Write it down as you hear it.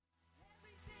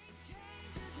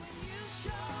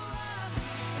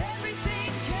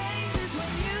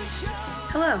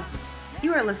Hello,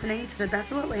 you are listening to the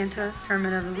Bethel Atlanta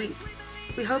Sermon of the Week.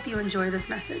 We hope you enjoy this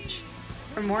message.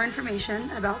 For more information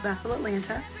about Bethel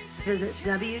Atlanta, visit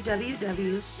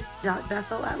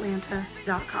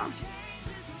www.bethelatlanta.com.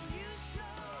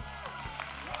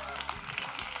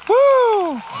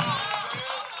 Woo!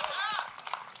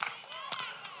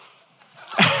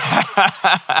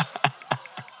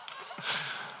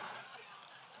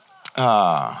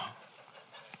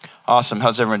 Awesome.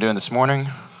 How's everyone doing this morning?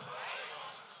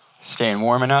 Staying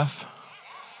warm enough?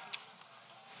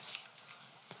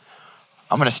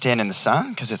 I'm going to stand in the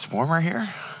sun because it's warmer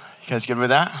here. You guys good with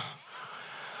that?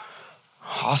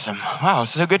 Awesome. Wow,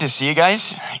 it's so good to see you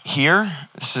guys here.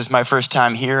 This is my first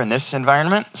time here in this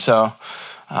environment, so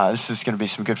this is going to be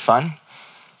some good fun.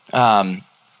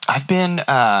 I've been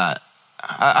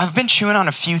chewing on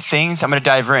a few things. I'm going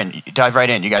to dive right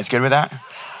in. You guys good with that?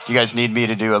 You guys need me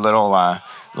to do a little,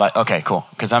 okay, cool,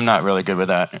 because I'm not really good with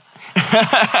that.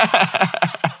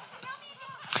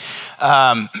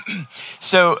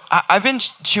 So I've been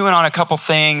chewing on a couple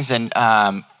things, and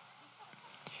I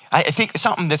think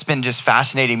something that's been just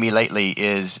fascinating me lately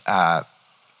is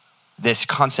this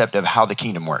concept of how the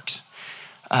kingdom works.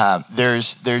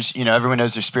 There's everyone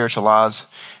knows there's spiritual laws.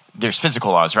 There's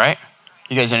physical laws, right?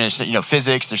 You guys understand,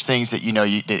 physics. There's things that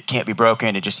that can't be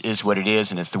broken. It just is what it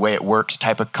is, and it's the way it works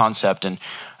type of concept. And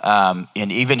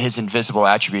even His invisible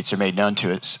attributes are made known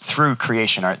to us through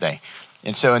creation, aren't they?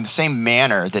 And so in the same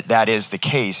manner that is the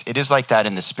case, it is like that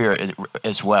in the spirit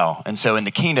as well. And so in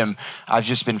the kingdom, I've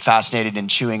just been fascinated in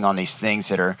chewing on these things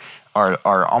that are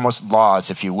almost laws,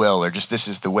 if you will, or just this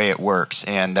is the way it works.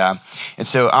 And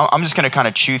so I'm just going to kind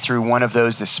of chew through one of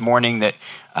those this morning that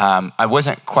I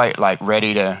wasn't quite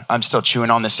ready to. I'm still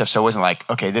chewing on this stuff, so I wasn't like,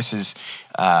 okay, this is,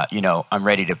 I'm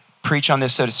ready to preach on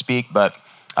this, so to speak. But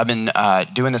I've been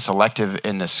doing this elective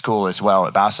in the school as well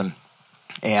at Bassam,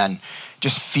 and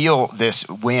just feel this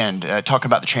wind, talking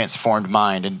about the transformed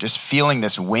mind, and just feeling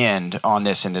this wind on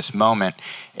this in this moment.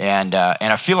 And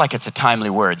I feel like it's a timely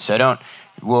word. So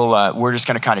we're just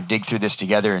going to kind of dig through this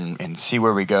together and see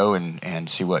where we go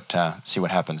and see what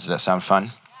happens. Does that sound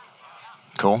fun?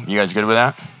 Cool. You guys good with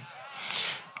that?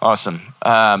 Awesome.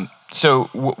 So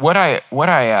what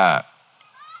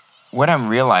I'm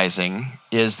realizing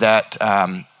is that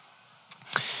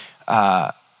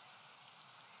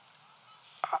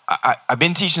I've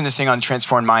been teaching this thing on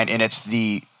transformed mind, and it's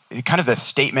the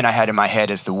statement I had in my head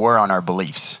is the war on our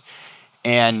beliefs,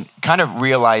 and kind of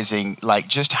realizing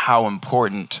just how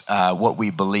important what we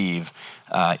believe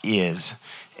is,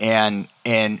 and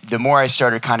the more I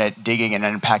started kind of digging and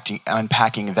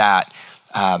unpacking that,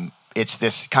 it's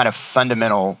this kind of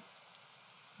fundamental.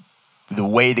 The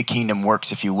way the kingdom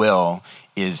works, if you will,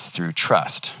 is through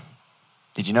trust.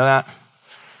 Did you know that?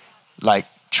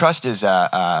 Trust is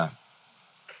a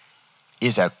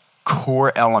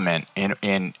core element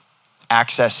in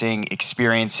accessing,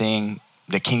 experiencing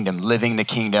the kingdom, living the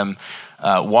kingdom,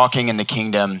 walking in the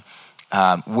kingdom.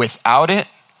 Without it,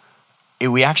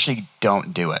 we actually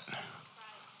don't do it.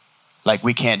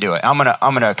 We can't do it. I'm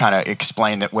gonna kind of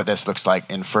explain what this looks like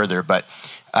in further, but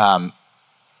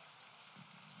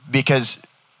because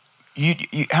you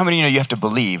how many you have to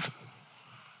believe?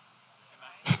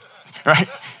 Right?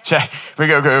 So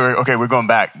we're going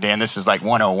back, Dan. This is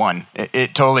 101.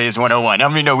 It totally is 101. How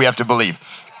many know we have to believe?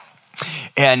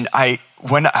 And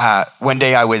one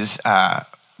day I was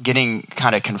getting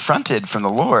kind of confronted from the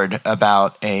Lord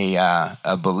about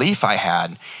a belief I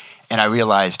had, and I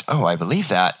realized, I believe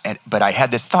that. But I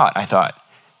had this thought. I thought,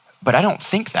 but I don't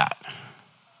think that.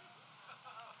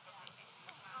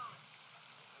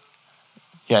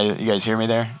 Yeah, you guys hear me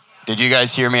there? Did you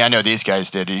guys hear me? I know these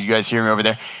guys did. Did you guys hear me over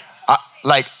there?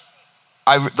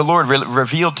 The Lord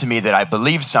revealed to me that I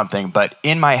believed something, but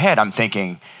in my head I'm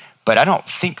thinking, but I don't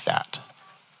think that.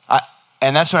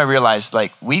 And that's when I realized,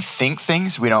 we think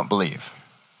things we don't believe.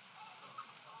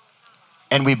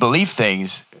 And we believe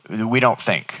things we don't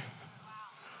think.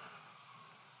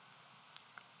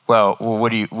 Well,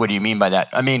 what do you mean by that?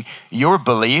 I mean, your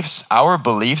beliefs, our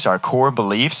core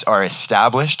beliefs are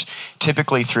established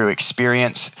typically through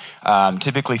experience,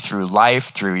 typically through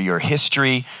life, through your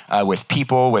history with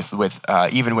people, with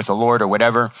even with the Lord or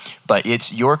whatever. But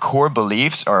it's your core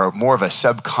beliefs are more of a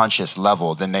subconscious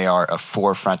level than they are a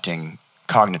forefronting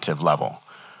cognitive level.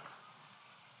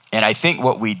 And I think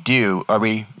what we do,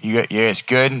 you guys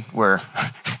good? We're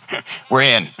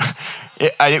in.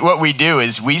 I think what we do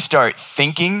is we start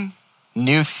thinking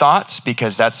new thoughts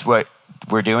because that's what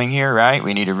we're doing here, right?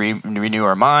 We need to renew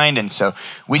our mind. And so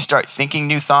we start thinking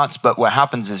new thoughts, but what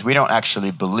happens is we don't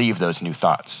actually believe those new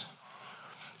thoughts.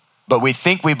 But we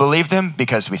think we believe them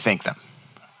because we think them.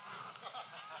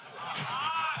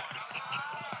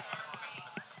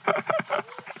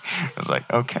 I was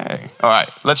like, okay. All right,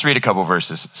 let's read a couple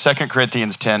verses. 2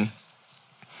 Corinthians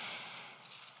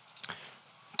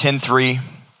 10:3.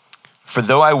 For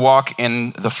though I walk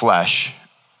in the flesh,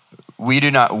 we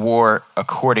do not war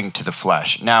according to the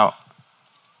flesh. Now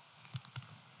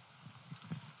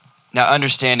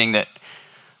understanding that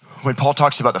when Paul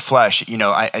talks about the flesh,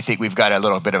 I think we've got a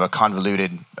little bit of a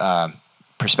convoluted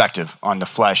perspective on the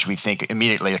flesh. We think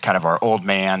immediately kind of our old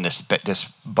man, this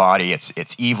body,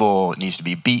 it's evil, it needs to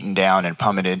be beaten down and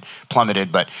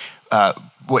plummeted. But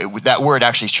that word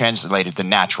actually is translated the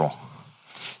natural.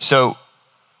 So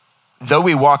though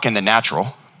we walk in the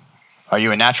natural, are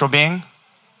you a natural being?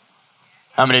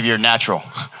 How many of you are natural?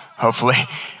 Hopefully.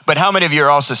 But how many of you are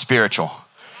also spiritual?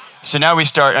 So now we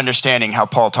start understanding how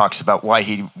Paul talks about why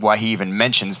he even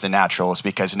mentions the natural is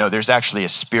because there's actually a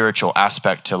spiritual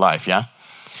aspect to life, yeah?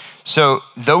 So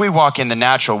though we walk in the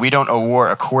natural, we don't war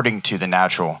according to the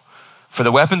natural. For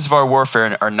the weapons of our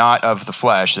warfare are not of the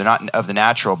flesh, they're not of the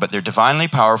natural, but they're divinely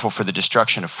powerful for the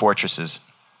destruction of fortresses.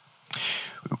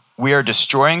 We are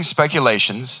destroying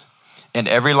speculations and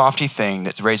every lofty thing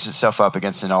that raises itself up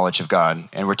against the knowledge of God,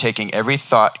 and we're taking every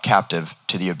thought captive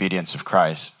to the obedience of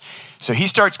Christ. So he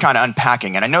starts kind of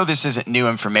unpacking, and I know this isn't new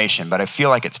information, but I feel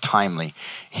like it's timely.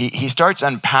 He starts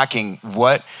unpacking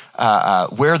where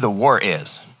the war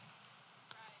is.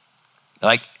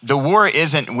 Like, the war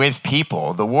isn't with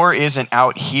people. The war isn't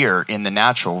out here in the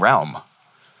natural realm.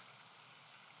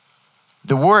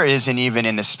 The war isn't even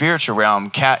in the spiritual realm,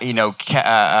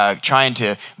 trying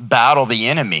to battle the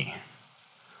enemy.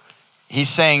 He's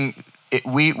saying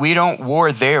we don't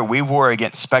war there. We war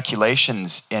against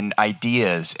speculations and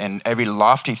ideas and every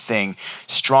lofty thing,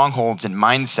 strongholds and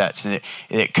mindsets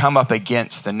that come up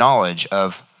against the knowledge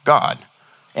of God.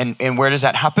 And where does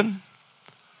that happen?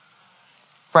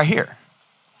 Right here.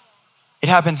 It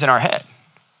happens in our head.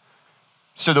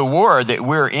 So the war that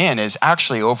we're in is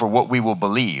actually over what we will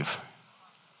believe.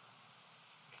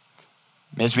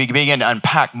 As we begin to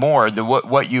unpack more,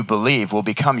 what you believe will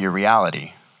become your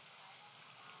reality.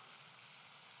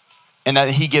 And that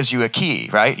he gives you a key,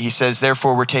 right? He says,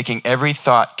 therefore, we're taking every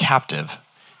thought captive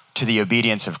to the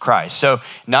obedience of Christ. So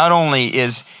not only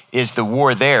is the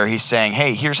war there, he's saying,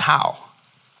 hey, here's how.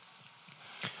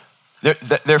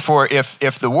 Therefore,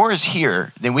 if the war is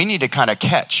here, then we need to kind of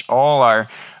catch all our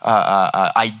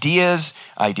ideas,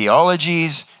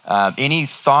 ideologies, any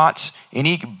thoughts,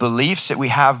 any beliefs that we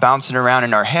have bouncing around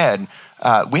in our head.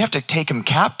 We have to take them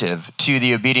captive to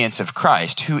the obedience of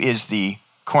Christ, who is the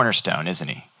cornerstone, isn't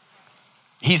he?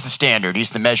 He's the standard. He's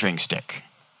the measuring stick.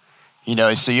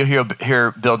 So you'll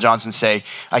hear Bill Johnson say,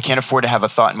 I can't afford to have a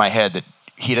thought in my head that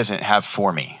he doesn't have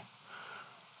for me.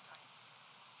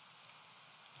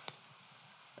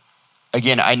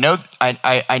 Again, I know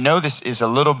this is a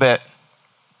little bit,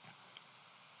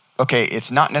 okay,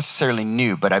 it's not necessarily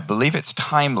new, but I believe it's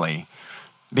timely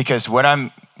because what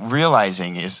I'm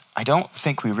realizing is I don't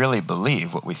think we really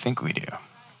believe what we think we do.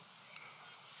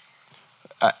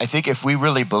 I think if we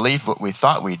really believed what we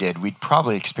thought we did, we'd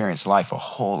probably experience life a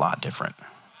whole lot different.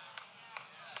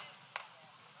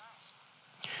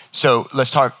 So let's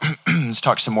talk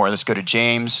some more. Let's go to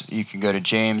James. You can go to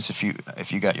James if you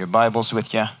got your Bibles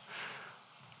with you.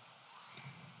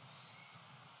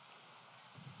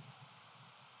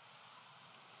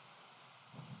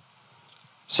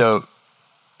 So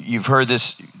you've heard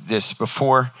this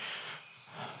before.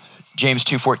 James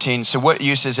 2:14. So what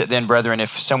use is it then, brethren,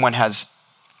 if someone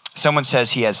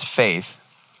says he has faith,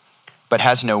 but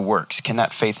has no works? Can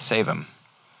that faith save him?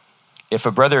 If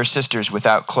a brother or sister is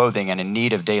without clothing and in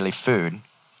need of daily food,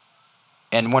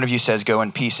 and one of you says, go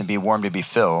in peace and be warm to be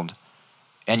filled,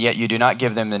 and yet you do not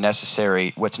give them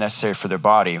what's necessary for their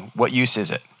body, what use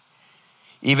is it?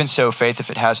 Even so, faith, if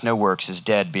it has no works, is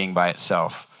dead, being by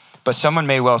itself. But someone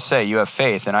may well say, you have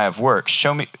faith and I have works.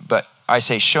 But I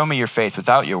say, show me your faith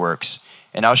without your works,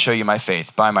 and I'll show you my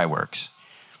faith by my works.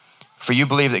 For you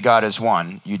believe that God is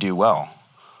one, you do well.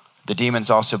 The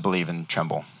demons also believe and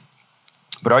tremble.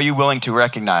 But are you willing to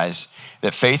recognize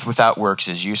that faith without works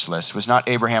is useless? Was not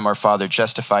Abraham our father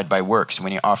justified by works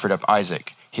when he offered up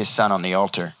Isaac, his son, on the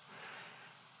altar?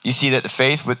 You see that the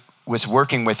faith was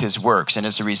working with his works, and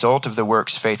as a result of the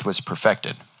works, faith was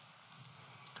perfected.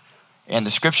 And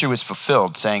the scripture was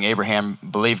fulfilled, saying, Abraham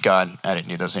believed God. I didn't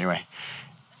know those anyway.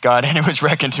 God, and it was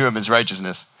reckoned to him as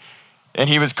righteousness. And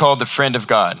he was called the friend of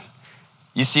God.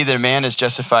 You see that a man is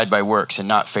justified by works and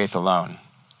not faith alone.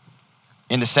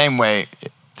 In the same way,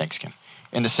 thanks, Kim.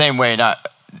 In the same way,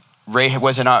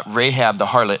 was it not Rahab the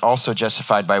harlot also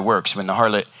justified by works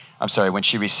when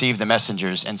she received the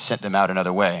messengers and sent them out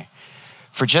another way?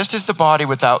 For just as the body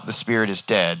without the spirit is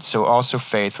dead, so also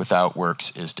faith without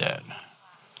works is dead.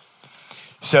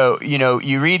 So,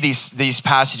 you read these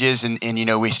passages and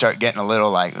we start getting a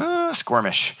little like,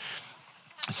 squirmish.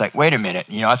 It's like, wait a minute,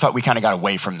 I thought we kind of got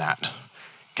away from that.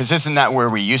 Because isn't that where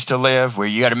we used to live, where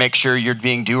you got to make sure you're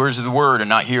being doers of the word and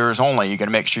not hearers only. You got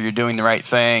to make sure you're doing the right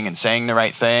thing and saying the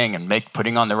right thing and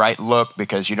putting on the right look,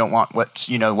 because you don't want what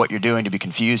you're doing to be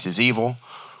confused as evil.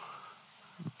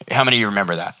 How many of you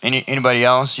remember that? Anybody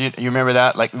else? You remember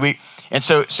that?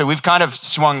 So we've kind of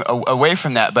swung away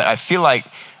from that, but I feel like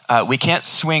we can't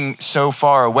swing so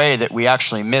far away that we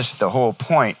actually miss the whole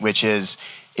point, which is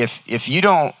if you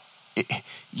don't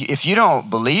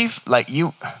believe,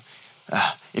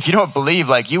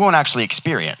 you won't actually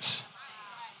experience.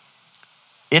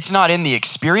 It's not in the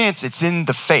experience, it's in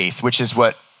the faith, which is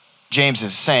what James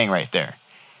is saying right there.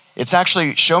 It's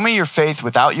actually, show me your faith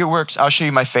without your works, I'll show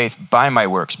you my faith by my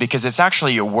works, because it's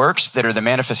actually your works that are the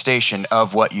manifestation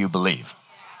of what you believe.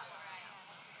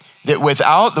 That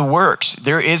without the works,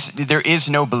 there is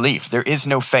no belief, there is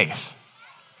no faith.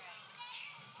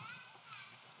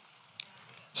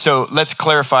 So let's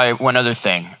clarify one other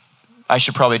thing. I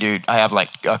have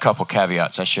like a couple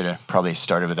caveats. I should have probably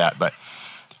started with that, but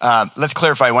let's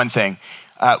clarify one thing.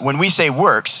 When we say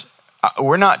works,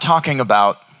 we're not talking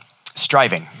about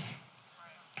striving.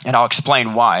 And I'll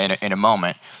explain why in a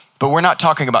moment. But we're not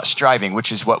talking about striving,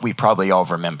 which is what we probably all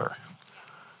remember.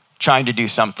 Trying to do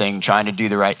something, trying to do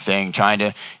the right thing, trying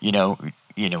to, I'm not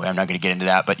going to get into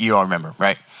that, but you all remember,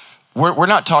 right? We're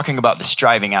not talking about the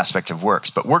striving aspect of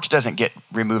works, but works doesn't get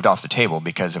removed off the table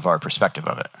because of our perspective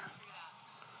of it.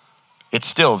 It's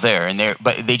still there,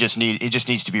 but it just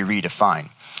needs to be redefined.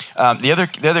 The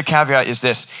other caveat is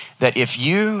this: that if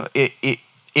you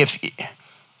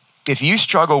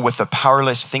struggle with the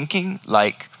powerless thinking,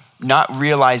 like not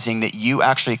realizing that you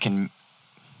actually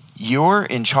you're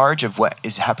in charge of what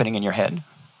is happening in your head.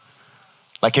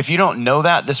 Like if you don't know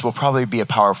that, this will probably be a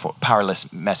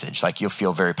powerless message. Like you'll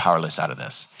feel very powerless out of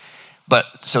this.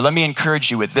 But so let me encourage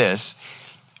you with this.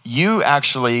 You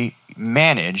actually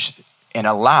manage and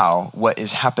allow what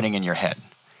is happening in your head.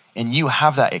 And you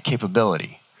have that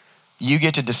capability. You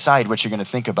get to decide what you're going to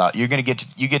think about. You get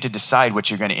to decide what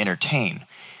you're going to entertain.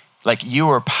 Like you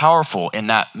are powerful in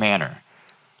that manner.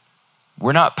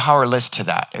 We're not powerless to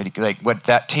that. Like what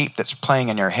that tape that's playing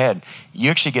in your head, you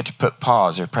actually get to put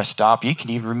pause or press stop. You can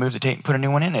even remove the tape and put a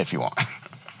new one in it if you want.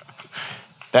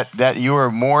 that you are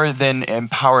more than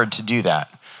empowered to do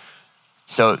that.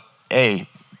 So,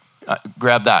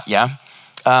 grab that, yeah?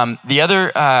 The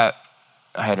other, I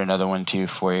had another one too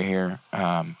for you here.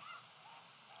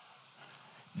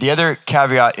 The other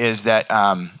caveat is that,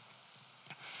 I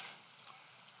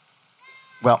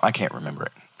can't remember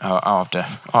it. I'll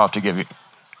have to give you.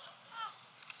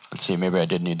 Let's see. Maybe I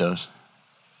did need those.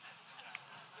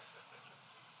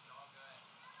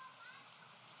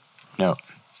 No,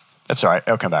 that's all right.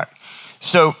 I'll come back.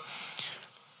 So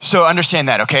understand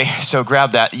that, okay? So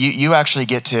grab that. You actually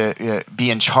get to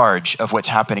be in charge of what's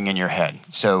happening in your head.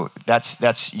 So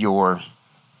that's your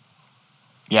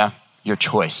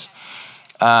choice.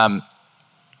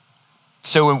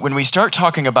 So when we start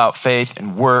talking about faith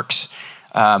and works,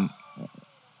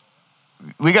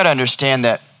 we got to understand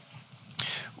that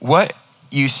what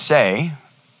you say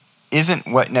isn't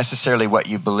necessarily what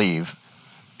you believe.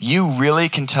 You really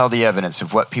can tell the evidence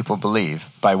of what people believe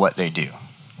by what they do.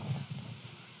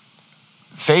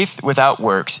 Faith without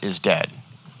works is dead.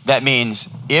 That means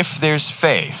if there's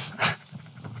faith,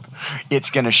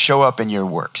 it's going to show up in your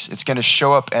works. It's going to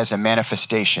show up as a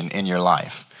manifestation in your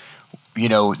life.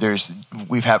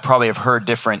 We've probably heard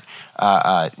different,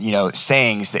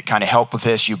 sayings that kind of help with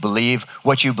this. You believe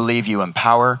what you believe, you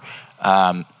empower.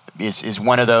 Is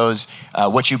one of those.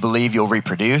 What you believe, you'll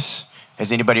reproduce. Has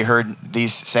anybody heard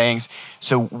these sayings?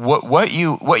 So what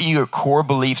your core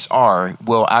beliefs are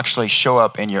will actually show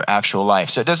up in your actual life.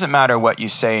 So it doesn't matter what you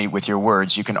say with your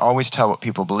words. You can always tell what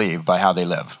people believe by how they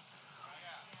live.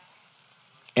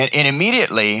 And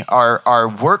immediately our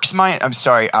works mind,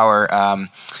 the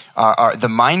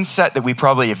mindset that we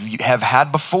probably have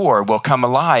had before will come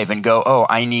alive and go, oh,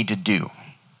 I need to do.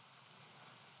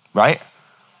 Right?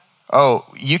 Oh,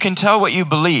 you can tell what you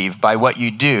believe by what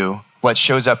you do, what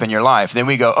shows up in your life. Then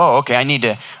we go, oh, okay, I need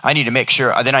to make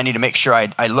sure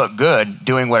I look good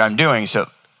doing what I'm doing, so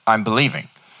I'm believing.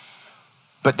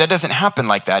 But that doesn't happen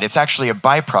like that. It's actually a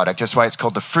byproduct. That's why it's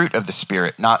called the fruit of the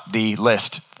Spirit, not the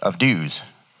list of do's.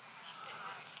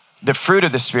 The fruit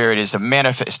of the Spirit is a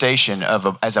manifestation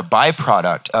as a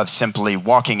byproduct of simply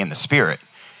walking in the Spirit.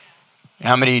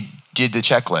 How many did the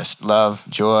checklist? Love,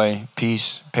 joy,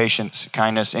 peace, patience,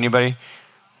 kindness. Anybody?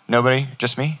 Nobody?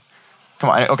 Just me? Come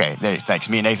on. Okay, thanks.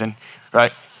 Me and Nathan,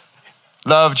 right?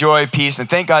 Love, joy, peace, and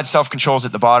thank God self-control's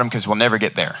at the bottom because we'll never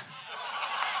get there.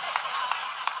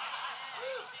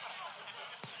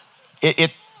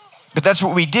 But that's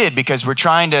what we did because we're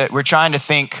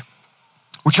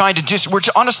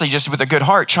honestly just with a good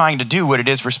heart trying to do what it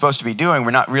is we're supposed to be doing.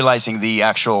 We're not realizing the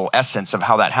actual essence of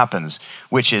how that happens,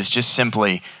 which is just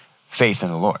simply faith in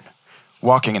the Lord,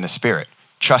 walking in the Spirit,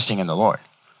 trusting in the Lord.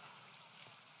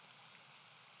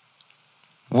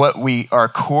 Our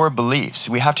core beliefs,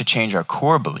 we have to change our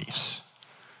core beliefs.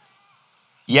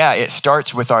 Yeah, it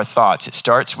starts with our thoughts. It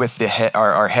starts with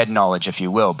our head knowledge, if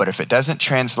you will. But if it doesn't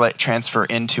transfer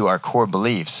into our core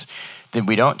beliefs, then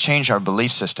we don't change our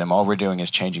belief system. All we're doing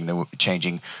is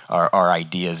changing our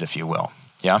ideas, if you will.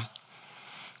 Yeah?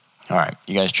 All right.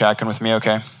 You guys tracking with me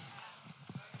okay?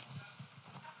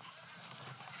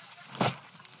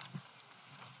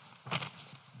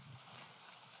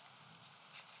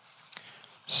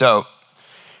 So,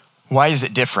 why is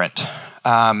it different?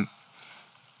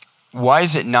 Why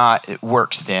is it not, it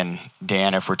works then,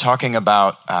 Dan, if we're talking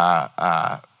about,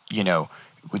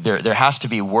 there has to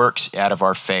be works out of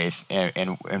our faith.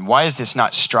 And why is this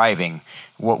not striving?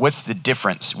 What's the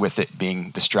difference with it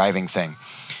being the striving thing?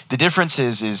 The difference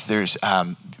is there's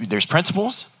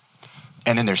principles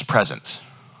and then there's presence.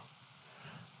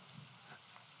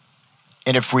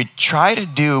 And if we try to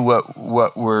do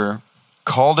what we're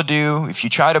called to do, if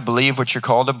you try to believe what you're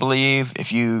called to believe,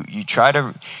 if you try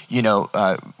to,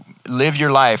 live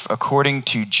your life according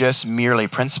to just merely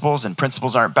principles, and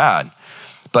principles aren't bad,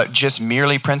 but just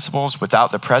merely principles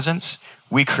without the presence,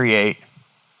 we create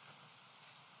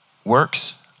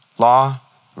works, law,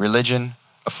 religion,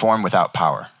 a form without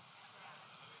power.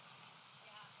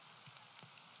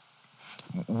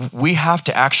 We have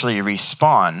to actually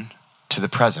respond to the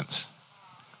presence.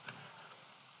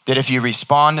 That if you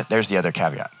respond, there's the other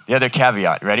caveat. The other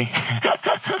caveat, ready?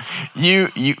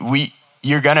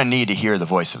 You're gonna need to hear the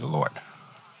voice of the Lord.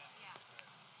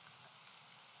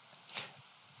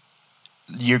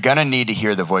 You're gonna need to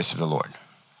hear the voice of the Lord.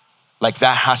 Like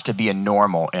that has to be a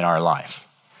normal in our life.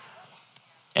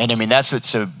 And I mean, that's what's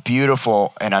so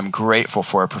beautiful, and I'm grateful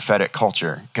for a prophetic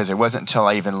culture, because it wasn't until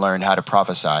I even learned how to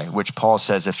prophesy, which Paul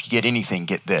says, if you get anything,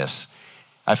 get this.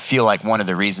 I feel like one of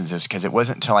the reasons is because it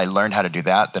wasn't until I learned how to do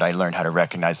that I learned how to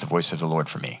recognize the voice of the Lord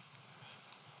for me.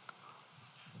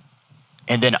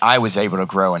 And then I was able to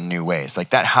grow in new ways. Like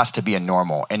that has to be a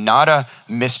normal and not a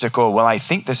mystical, well, I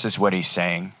think this is what he's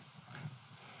saying.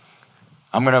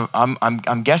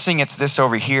 I'm guessing it's this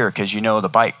over here because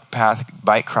the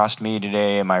bike crossed me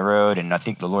today in my road, and I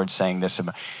think the Lord's saying this.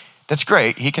 That's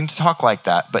great. He can talk like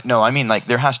that. But no, I mean like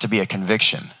there has to be a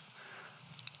conviction.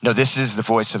 No, this is the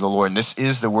voice of the Lord, and this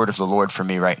is the word of the Lord for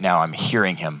me right now. I'm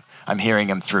hearing him. I'm hearing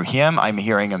him through him. I'm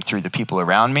hearing him through the people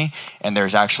around me, and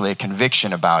there's actually a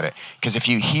conviction about it. Because if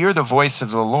you hear the voice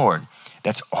of the Lord,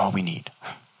 that's all we need.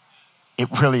 It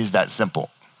really is that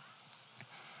simple.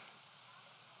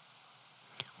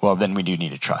 Well, then we do need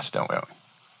to trust, don't we?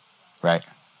 Right?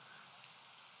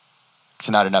 It's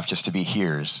not enough just to be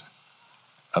hearers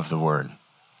of the word,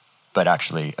 but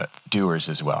actually doers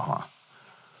as well, huh?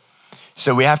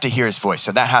 So we have to hear his voice.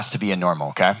 So that has to be a normal,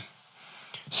 okay?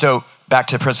 So back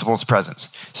to principles, presence.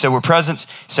 So we're presence.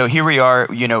 So here we are,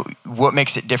 what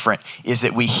makes it different is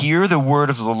that we hear the word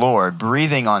of the Lord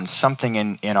breathing on something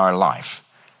in our life.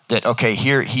 That, okay,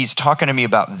 here he's talking to me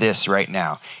about this right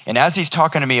now. And as he's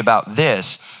talking to me about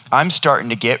this, I'm starting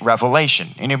to get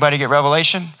revelation. Anybody get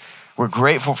revelation? We're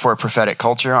grateful for a prophetic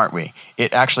culture, aren't we?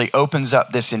 It actually opens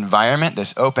up this environment,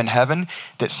 this open heaven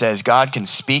that says God can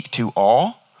speak to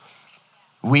all.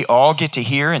 We all get to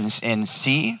hear and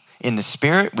see in the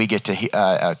Spirit. We get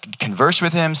to converse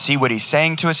with him, see what he's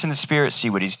saying to us in the Spirit, see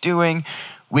what he's doing.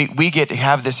 We get to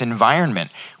have this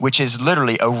environment, which is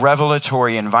literally a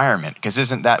revelatory environment, because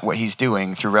isn't that what he's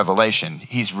doing through revelation?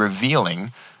 He's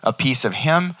revealing a piece of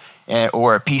him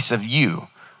or a piece of you,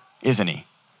 isn't he?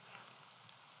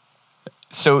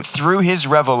 So through his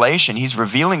revelation, he's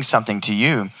revealing something to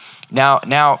you.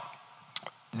 Now,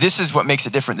 this is what makes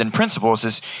it different than principles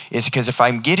is because if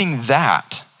I'm getting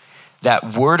that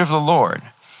word of the Lord,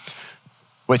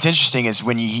 what's interesting is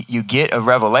when you get a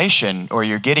revelation or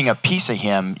you're getting a piece of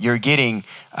him, you're getting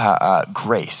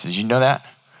grace. Did you know that?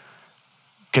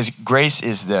 Because grace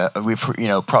is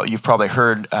you've probably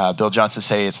heard Bill Johnson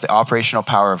say it's the operational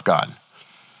power of God.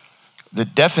 The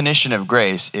definition of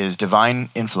grace is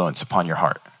divine influence upon your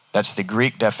heart. That's the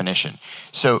Greek definition.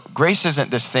 So grace isn't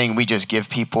this thing we just give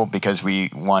people because we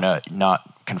want to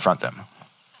not confront them.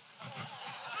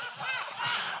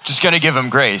 Just going to give them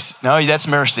grace. No, that's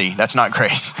mercy. That's not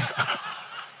grace.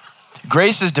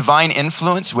 Grace is divine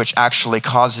influence, which actually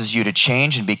causes you to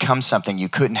change and become something you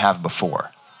couldn't have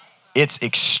before. It's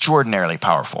extraordinarily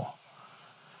powerful.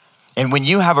 And when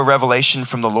you have a revelation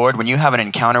from the Lord, when you have an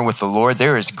encounter with the Lord,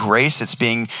 there is grace that's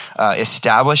being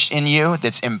established in you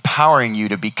that's empowering you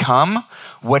to become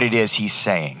what it is he's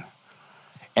saying.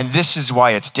 And this is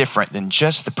why it's different than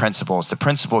just the principles. The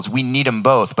principles, we need them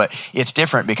both, but it's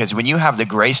different because when you have the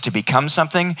grace to become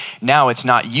something, now it's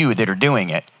not you that are doing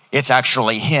it. It's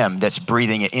actually him that's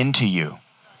breathing it into you.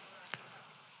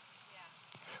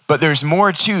 But there's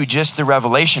more to just the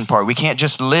revelation part. We can't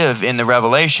just live in the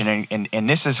revelation. And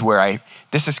this is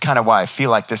kind of why I feel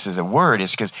like this is a word,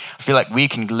 is because I feel like we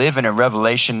can live in a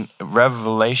revelatory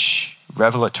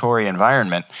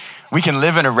environment. We can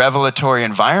live in a revelatory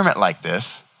environment like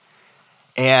this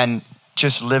and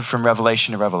just live from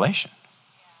revelation to revelation.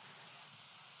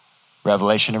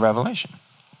 Revelation to revelation.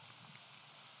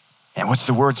 And what's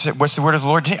the word of the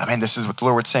Lord today? I mean, this is what the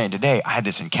Lord was saying today. I had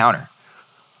this encounter.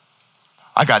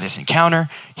 I got this encounter.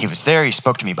 He was there. He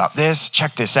spoke to me about this.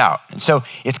 Check this out. And so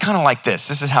it's kind of like this.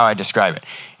 This is how I describe it.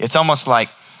 It's almost like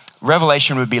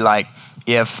revelation would be like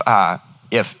if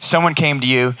someone came to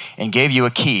you and gave you a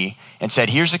key and said,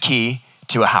 here's a key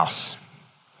to a house.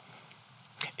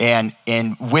 And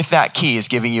with that key is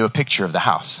giving you a picture of the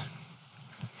house.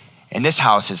 And this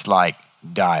house is like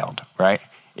dialed, right?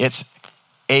 It's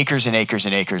acres and acres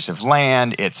and acres of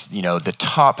land. It's, the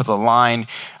top of the line,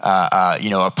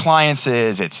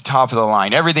 appliances. It's top of the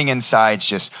line. Everything inside's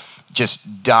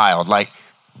just dialed, like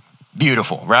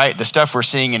beautiful, right? The stuff we're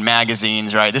seeing in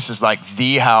magazines, right? This is like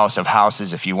the house of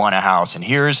houses if you want a house. And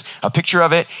here's a picture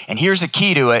of it, and here's a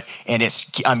key to it, and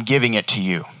I'm giving it to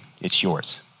you. It's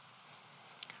yours.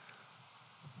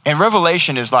 And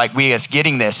revelation is like we as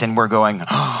getting this, and we're going,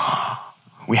 oh,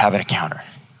 we have an encounter.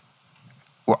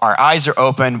 Our eyes are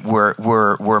open.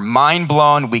 We're mind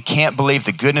blown. We can't believe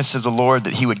the goodness of the Lord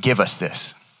that he would give us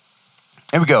this.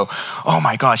 And we go, oh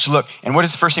my gosh, look. And what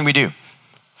is the first thing we do?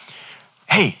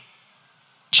 Hey,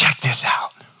 check this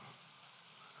out.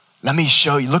 Let me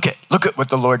show you. Look at what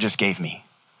the Lord just gave me.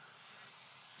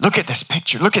 Look at this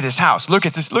picture. Look at this house. Look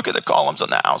at this. Look at the columns on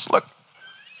the house. Look.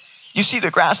 You see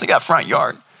the grass? They got front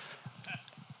yard.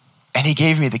 And he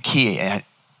gave me the key, and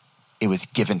it was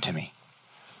given to me.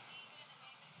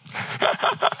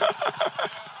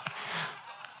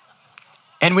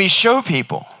 And we show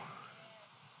people.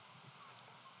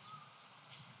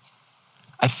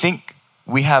 I think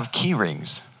we have key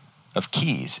rings of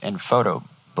keys and photo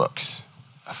books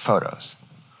of photos.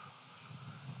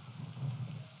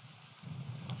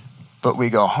 But we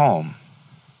go home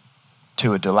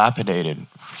to a dilapidated,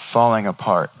 falling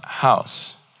apart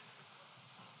house,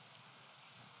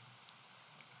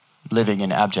 living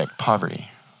in abject poverty.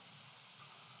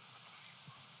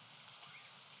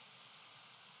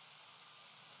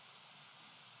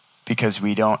 Because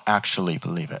we don't actually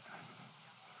believe it.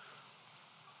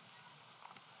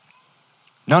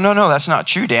 No, that's not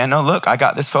true, Dan. No, look, I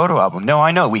got this photo album. No,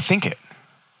 I know, we think it.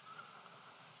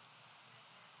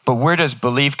 But where does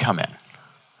belief come in?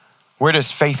 Where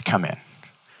does faith come in?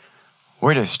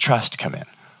 Where does trust come in?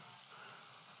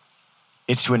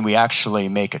 It's when we actually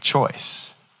make a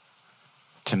choice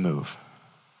to move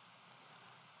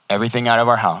everything out of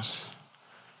our house,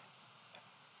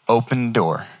 open the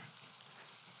door,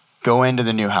 go into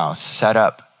the new house, set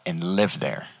up, and live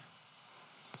there.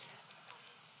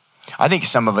 I think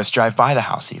some of us drive by the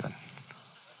house even.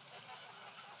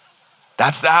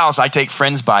 That's the house I take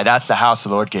friends by. That's the house the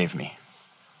Lord gave me.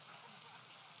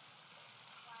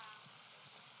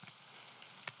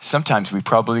 Sometimes we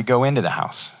probably go into the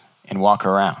house and walk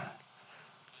around.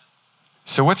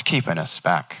 So what's keeping us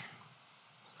back?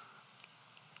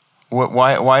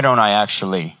 Why don't I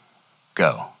actually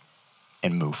go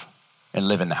and move and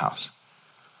live in the house?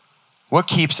 What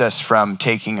keeps us from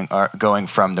going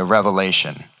from the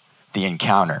revelation, the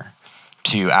encounter,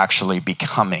 to actually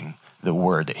becoming the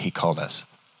word that he called us?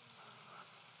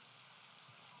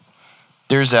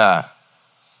 There's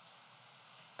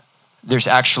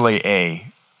actually a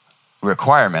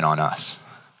requirement on us.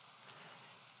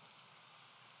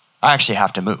 I actually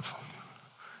have to move.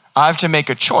 I have to make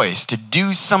a choice to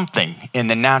do something in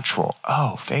the natural.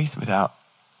 Oh, faith without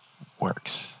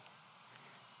works,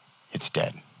 it's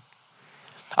dead.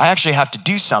 I actually have to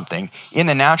do something in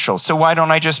the natural. So why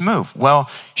don't I just move? Well,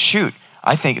 shoot.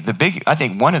 I think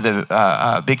one of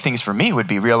the big things for me would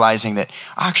be realizing that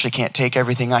I actually can't take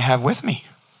everything I have with me.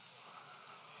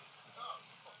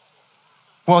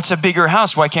 Well, it's a bigger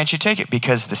house. Why can't you take it?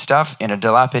 Because the stuff in a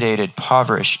dilapidated,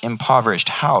 impoverished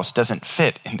house doesn't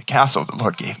fit in the castle the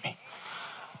Lord gave me.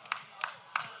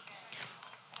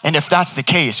 And if that's the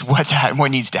case,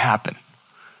 what needs to happen?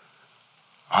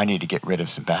 I need to get rid of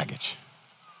some baggage.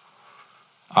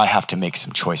 I have to make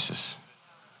some choices.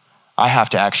 I have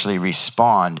to actually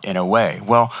respond in a way.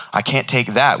 Well, I can't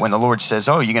take that. When the Lord says,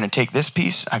 oh, you're going to take this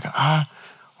piece? I go,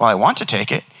 well, I want to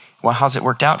take it. Well, how's it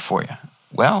worked out for you?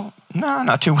 Well, no,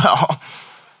 not too well.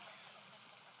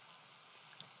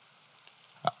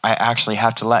 I actually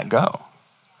have to let go.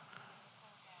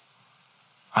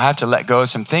 I have to let go of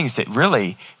some things that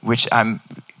really,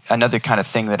 another kind of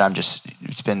thing that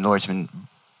the Lord's been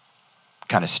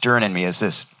kind of stirring in me is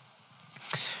this.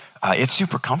 It's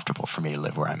super comfortable for me to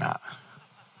live where I'm at.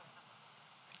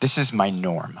 This is my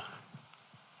norm.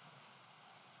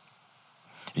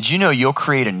 Did you know you'll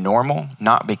create a normal,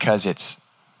 not because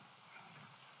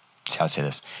how to say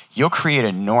this? You'll create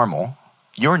a normal.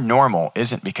 Your normal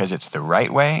isn't because it's the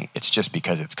right way, it's just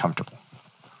because it's comfortable.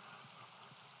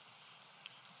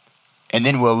 And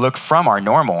then we'll look from our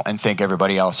normal and think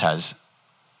everybody else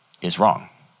is wrong.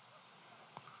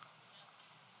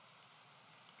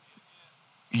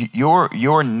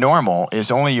 Your normal is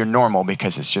only your normal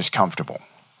because it's just comfortable.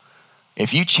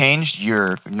 If you changed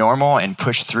your normal and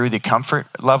pushed through the comfort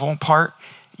level part,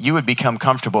 you would become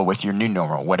comfortable with your new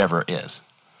normal, whatever it is.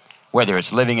 Whether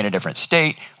it's living in a different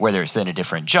state, whether it's in a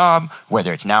different job,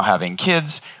 whether it's now having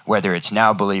kids, whether it's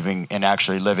now believing and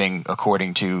actually living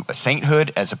according to a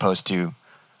sainthood as opposed to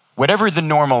whatever the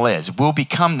normal is, will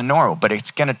become the normal, but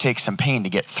it's going to take some pain to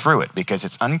get through it because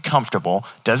it's uncomfortable,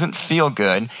 doesn't feel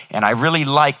good, and I really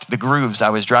liked the grooves I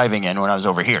was driving in when I was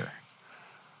over here.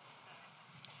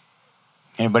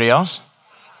 Anybody else?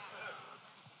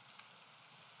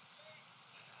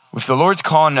 If the Lord's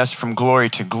calling us from glory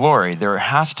to glory, there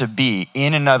has to be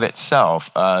in and of itself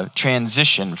a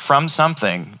transition from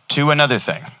something to another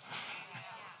thing.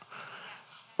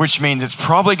 Which means it's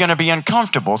probably going to be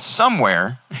uncomfortable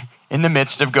somewhere in the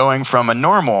midst of going from a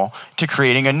normal to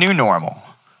creating a new normal.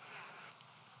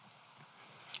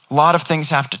 A lot of things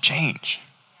have to change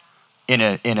in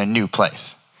a new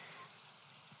place.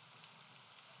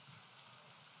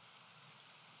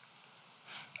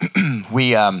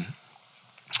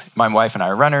 My wife and I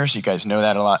are runners. You guys know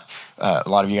that a lot. A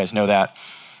lot of you guys know that.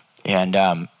 And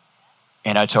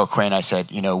I told Quinn, I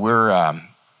said, we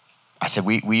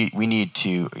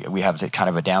have kind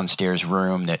of a downstairs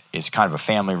room that is kind of a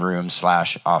family room /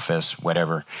 office,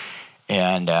 whatever.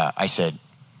 And I said,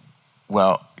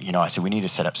 we need to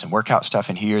set up some workout stuff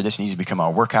in here. This needs to become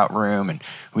our workout room, and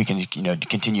we can,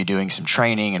 continue doing some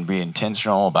training and be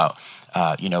intentional about,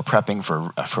 prepping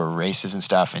for races and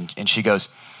stuff. And she goes,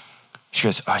 you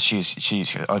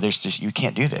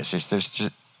can't do this.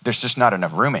 There's just not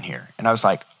enough room in here. And I was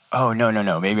like, oh,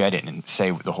 no. Maybe I didn't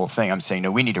say the whole thing. I'm saying, no,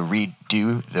 we need to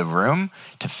redo the room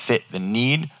to fit the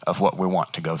need of what we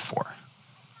want to go for.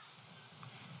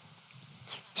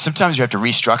 Sometimes we have to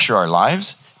restructure our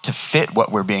lives to fit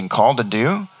what we're being called to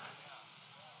do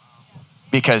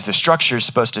because the structure is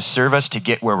supposed to serve us to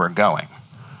get where we're going.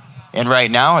 And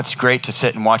right now, it's great to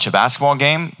sit and watch a basketball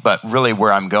game, but really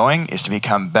where I'm going is to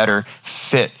become better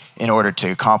fit in order to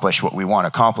accomplish what we want to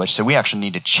accomplish. So we actually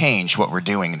need to change what we're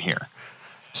doing in here.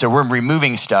 So we're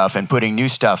removing stuff and putting new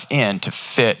stuff in to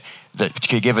fit,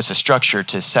 to give us a structure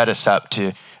to set us up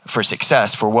for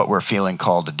success for what we're feeling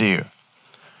called to do.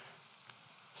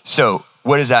 So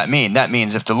what does that mean? That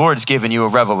means if the Lord's given you a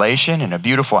revelation in a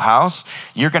beautiful house,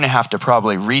 you're going to have to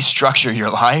probably restructure your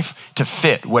life to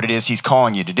fit what it is he's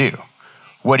calling you to do,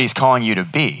 what he's calling you to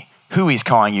be, who he's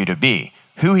calling you to be,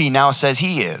 who he now says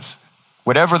he is.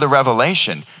 Whatever the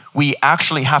revelation, we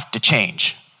actually have to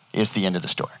change is the end of the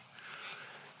story.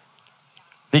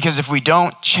 Because if we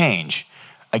don't change,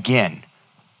 again,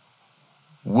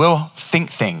 we'll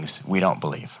think things we don't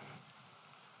believe.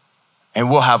 And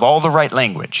we'll have all the right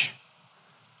language.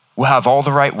 We'll have all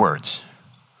the right words.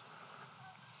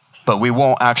 But we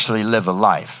won't actually live a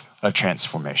life of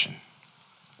transformation.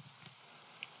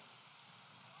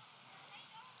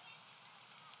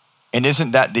 And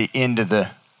isn't that the end of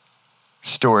the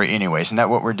story anyway? Isn't that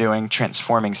what we're doing?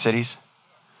 Transforming cities?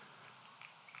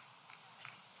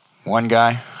 One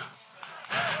guy?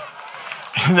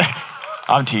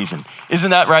 I'm teasing.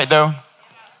 Isn't that right though?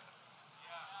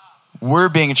 We're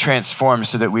being transformed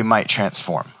so that we might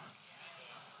transform.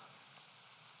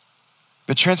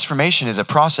 But transformation is a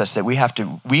process that we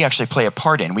actually play a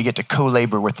part in. We get to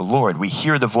co-labor with the Lord. We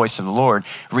hear the voice of the Lord,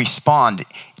 respond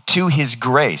to his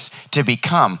grace to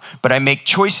become. But I make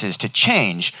choices to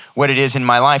change what it is in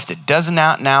my life that does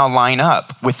not now line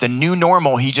up with the new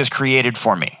normal he just created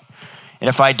for me. And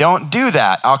if I don't do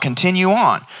that, I'll continue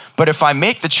on. But if I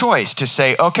make the choice to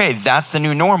say, okay, that's the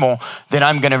new normal, then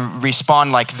I'm going to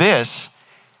respond like this,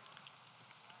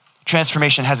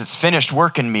 Transformation has its finished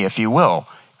work in me, if you will,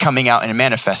 coming out and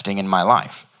manifesting in my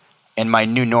life and my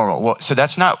new normal. Well, so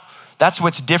that's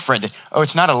what's different. Oh,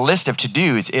 it's not a list of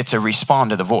to-dos, it's a respond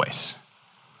to the voice.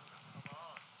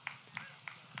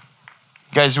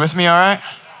 You guys with me all right?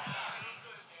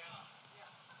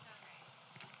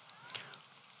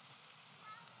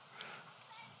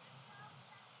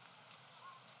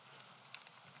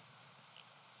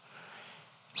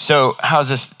 So how does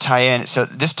this tie in? So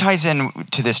this ties in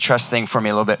to this trust thing for me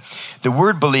a little bit. The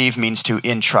word believe means to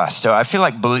entrust. So I feel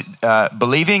like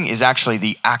believing is actually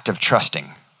the act of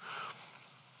trusting.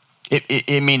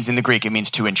 It means in the Greek, it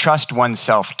means to entrust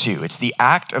oneself to. It's the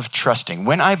act of trusting.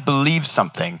 When I believe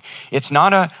something, it's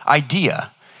not an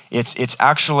idea. It's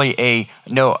actually I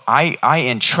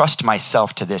entrust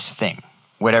myself to this thing,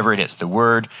 whatever it is, the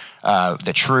word,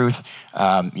 the truth,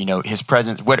 his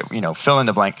presence, fill in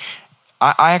the blank.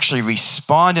 I actually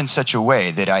respond in such a way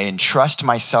that I entrust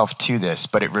myself to this,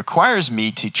 but it requires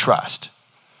me to trust.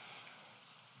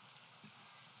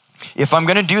 If I'm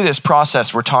going to do this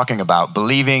process we're talking about,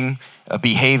 believing,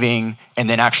 behaving, and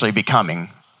then actually becoming,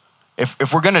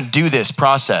 if we're going to do this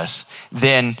process,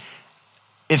 then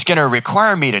it's going to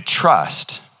require me to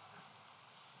trust.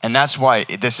 And that's why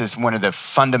this is one of the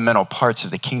fundamental parts of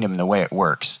the kingdom and the way it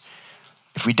works.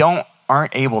 If we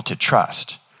aren't able to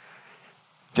trust,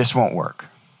 this won't work,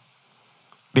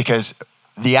 because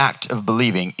the act of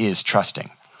believing is trusting.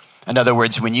 In other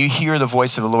words, when you hear the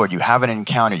voice of the Lord, you have an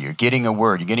encounter, you're getting a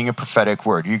word, you're getting a prophetic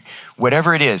word,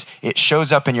 whatever it is, it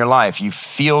shows up in your life. You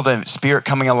feel the Spirit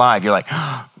coming alive. You're like,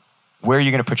 where are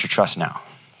you going to put your trust now?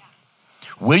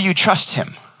 Will you trust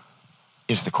him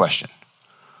is the question.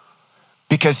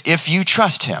 Because if you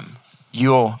trust him,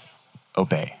 you'll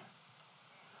obey.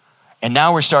 And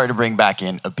now we're starting to bring back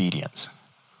in obedience.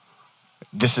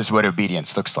 This is what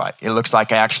obedience looks like. It looks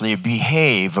like I actually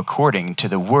behave according to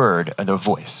the word of the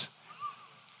voice.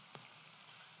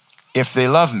 If they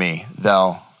love me,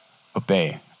 they'll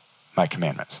obey my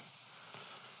commandments.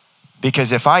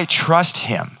 Because if I trust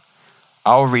him,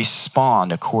 I'll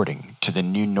respond according to the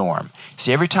new norm.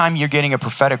 See, every time you're getting a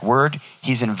prophetic word,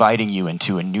 he's inviting you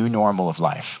into a new normal of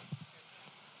life.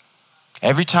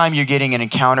 Every time you're getting an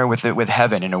encounter with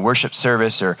heaven in a worship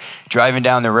service, or driving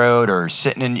down the road, or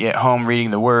sitting at home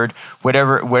reading the word,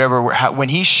 whatever, when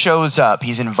he shows up,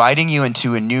 he's inviting you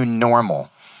into a new normal.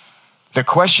 The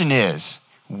question is,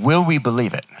 will we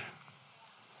believe it?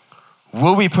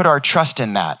 Will we put our trust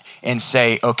in that and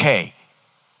say, okay,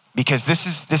 because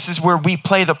this is where we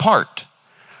play the part.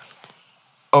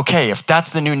 Okay, if that's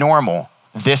the new normal,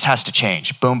 this has to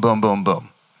change. Boom, boom, boom, boom.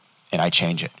 And I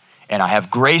change it. And I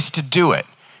have grace to do it,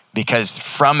 because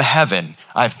from heaven,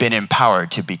 I've been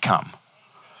empowered to become.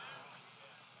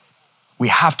 We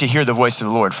have to hear the voice of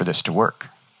the Lord for this to work.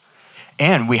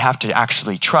 And we have to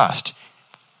actually trust,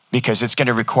 because it's going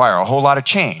to require a whole lot of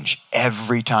change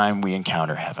every time we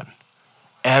encounter heaven.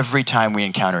 Every time we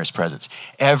encounter his presence.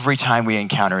 Every time we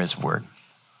encounter his word.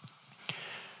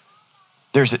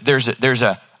 There's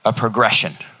a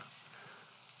progression.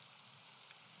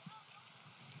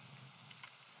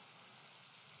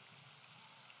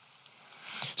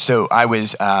 So I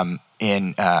was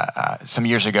in some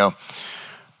years ago,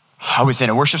 I was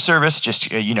in a worship service, just,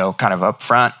 kind of up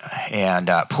front, and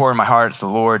pouring my heart to the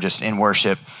Lord, just in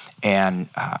worship. And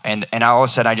all of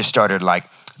a sudden I just started,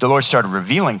 the Lord started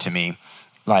revealing to me,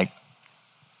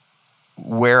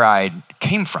 where I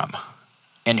came from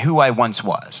and who I once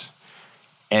was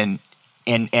and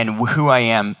who I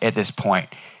am at this point.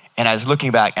 And I was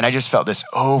looking back, and I just felt this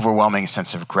overwhelming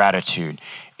sense of gratitude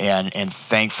and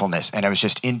thankfulness. And I was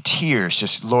just in tears,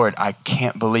 just, Lord, I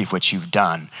can't believe what you've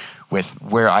done with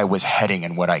where I was heading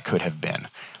and what I could have been,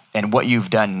 and what you've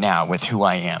done now with who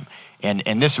I am. And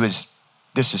this was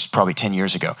probably 10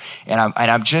 years ago. And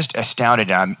I'm just astounded.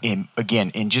 I'm in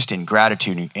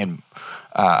gratitude and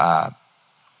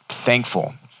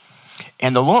thankful.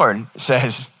 And the Lord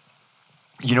says,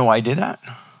 you know why I did that?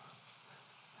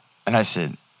 And I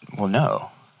said, well,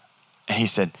 no. And he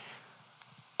said,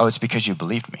 oh, it's because you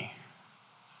believed me.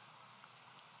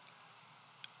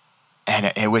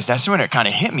 And that's when it kind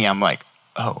of hit me. I'm like,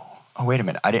 oh, wait a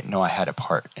minute. I didn't know I had a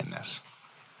part in this.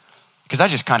 Because I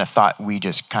just kind of thought we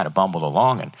just kind of bumbled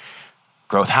along, and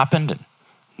growth happened, and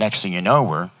next thing you know,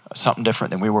 we're something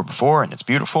different than we were before, and it's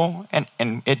beautiful, and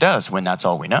it does when that's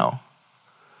all we know.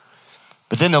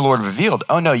 But then the Lord revealed,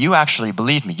 oh no, you actually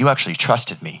believed me. You actually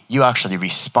trusted me. You actually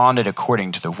responded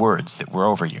according to the words that were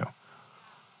over you.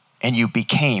 And you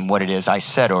became what it is I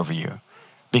said over you,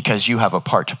 because you have a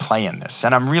part to play in this.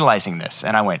 And I'm realizing this,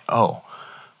 and I went, oh,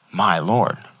 my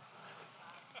Lord.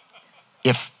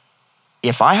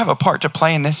 If I have a part to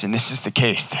play in this, and this is the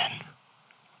case, then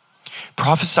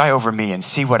prophesy over me and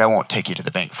see what I won't take you to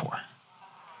the bank for.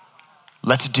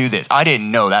 Let's do this. I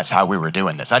didn't know that's how we were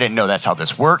doing this. I didn't know that's how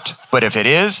this worked. But if it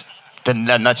is, then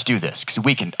let's do this,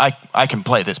 because I can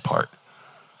play this part.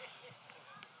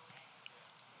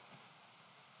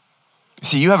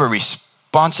 See, you have a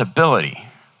responsibility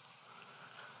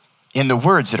in the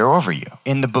words that are over you,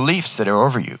 in the beliefs that are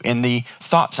over you, in the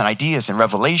thoughts and ideas and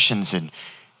revelations. And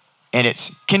it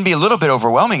can be a little bit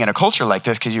overwhelming in a culture like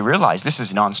this, because you realize this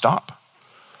is nonstop.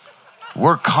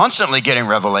 We're constantly getting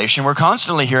revelation. We're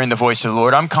constantly hearing the voice of the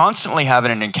Lord. I'm constantly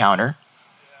having an encounter.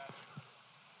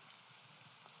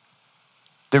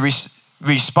 The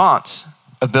response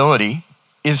ability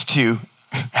is to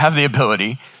have the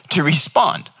ability to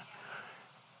respond.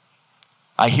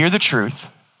 I hear the truth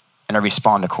and I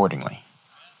respond accordingly.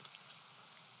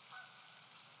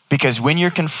 Because when you're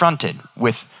confronted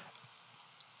with,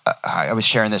 I was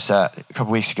sharing this a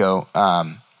couple weeks ago,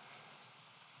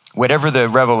 whatever the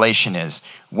revelation is,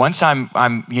 once I'm,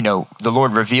 the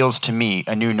Lord reveals to me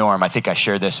a new norm. I think I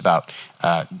shared this about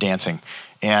dancing.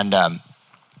 And,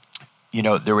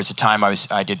 there was a time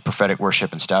I did prophetic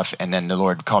worship and stuff, and then the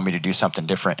Lord called me to do something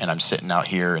different, and I'm sitting out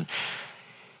here. And,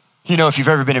 if you've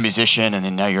ever been a musician and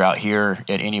then now you're out here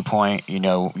at any point,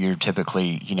 you're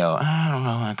typically, I don't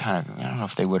know, I don't know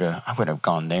if I would have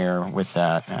gone there with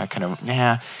that.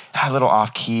 A little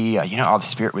off key. All the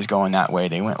Spirit was going that way.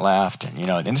 They went left, and,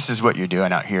 and this is what you're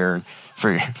doing out here.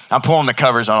 I'm pulling the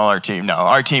covers on all our team. No,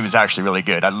 our team is actually really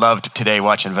good. I loved today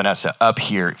watching Vanessa up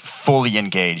here fully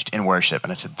engaged in worship.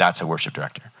 And I said, that's a worship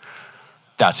director.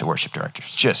 That's a worship director.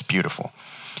 It's just beautiful.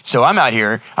 So I'm out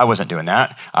here. I wasn't doing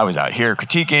that. I was out here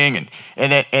critiquing.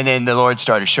 And then the Lord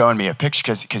started showing me a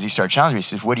picture because he started challenging me. He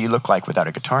says, what do you look like without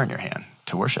a guitar in your hand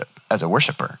to worship as a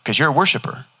worshiper? Because you're a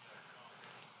worshiper.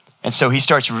 And so he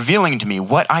starts revealing to me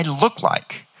what I look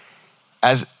like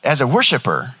as a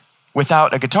worshiper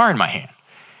without a guitar in my hand.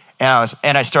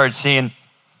 And I started seeing,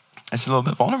 it's a little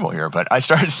bit vulnerable here, but I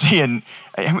started seeing,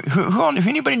 who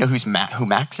anybody know who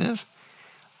Max is?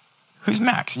 Who's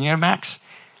Max? Max?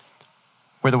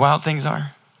 Where the wild things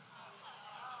are?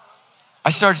 I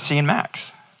started seeing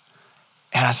Max.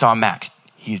 And I saw Max.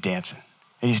 He's dancing.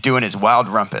 And he's doing his wild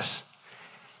rumpus.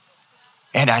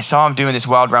 And I saw him doing this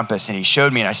wild rumpus, and he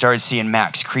showed me, and I started seeing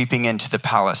Max creeping into the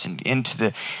palace and into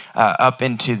the, up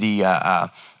into the,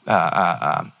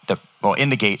 in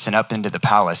the gates and up into the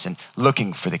palace and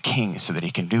looking for the king so that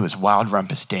he can do his wild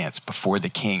rumpus dance before the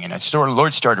king. And the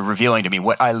Lord started revealing to me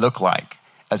what I look like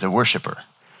as a worshiper.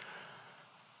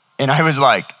 And I was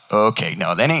like, okay,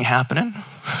 no, that ain't happening.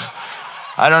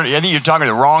 I think you're talking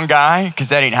to the wrong guy, because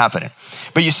that ain't happening.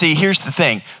 But you see, here's the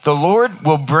thing. The Lord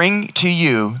will bring to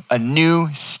you a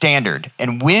new standard.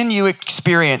 And when you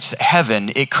experience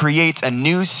heaven, it creates a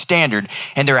new standard.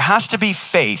 And there has to be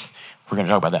faith. We're going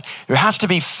to talk about that. There has to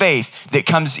be faith that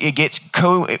gets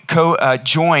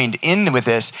joined in with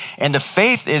this. And the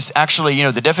faith is actually,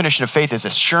 the definition of faith is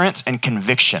assurance and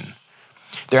conviction.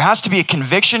 There has to be a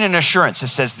conviction and assurance that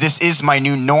says, this is my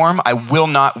new norm. I will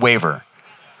not waver.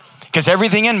 Because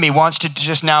everything in me wants to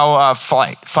just now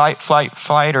flight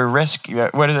or risk.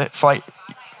 What is it? Flight.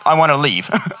 I want to leave.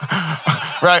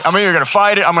 Right? I'm either going to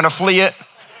fight it. I'm going to flee it.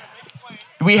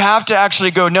 We have to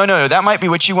actually go, no, that might be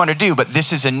what you want to do, but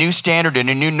this is a new standard and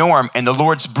a new norm, and the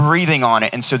Lord's breathing on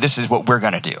it, and so this is what we're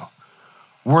going to do.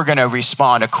 We're going to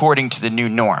respond according to the new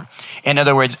norm. In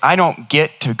other words, I don't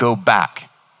get to go back.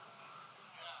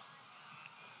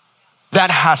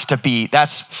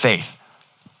 That's faith.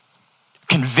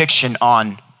 Conviction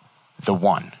on the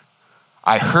one.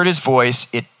 I heard his voice.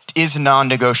 It is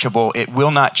non-negotiable. It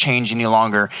will not change any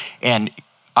longer. And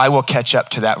I will catch up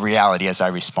to that reality as I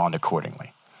respond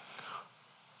accordingly,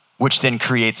 which then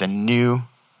creates a new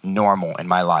normal in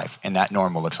my life. And that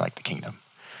normal looks like the kingdom.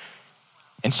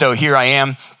 And so here I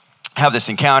am, have this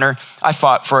encounter. I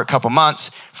fought for a couple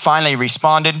months, finally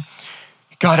responded,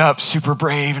 got up super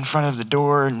brave in front of the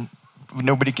door and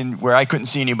where I couldn't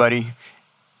see anybody,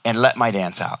 and let my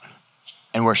dance out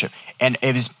and worship. And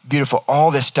it was beautiful.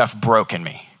 All this stuff broke in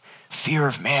me. Fear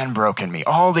of man broke in me.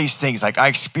 All these things, like I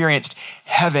experienced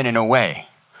heaven in a way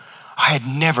I had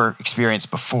never experienced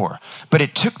before. But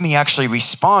it took me actually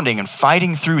responding and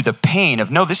fighting through the pain of,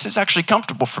 no, this is actually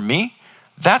comfortable for me.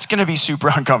 That's going to be super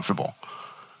uncomfortable.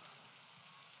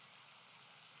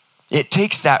 It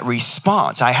takes that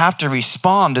response. I have to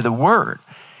respond to the word.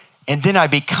 And then I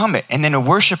become it. And then a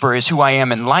worshiper is who I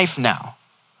am in life now.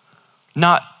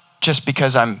 Not just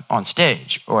because I'm on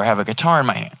stage or have a guitar in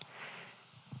my hand.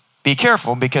 Be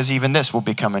careful, because even this will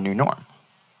become a new norm.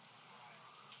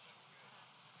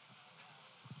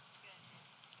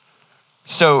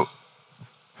 So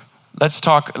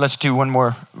Let's do one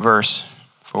more verse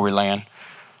before we land.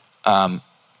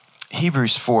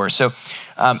 Hebrews 4. So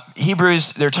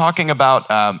Hebrews, they're talking about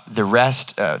the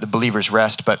rest, the believer's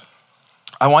rest, but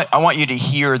I want you to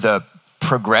hear the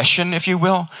progression, if you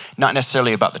will, not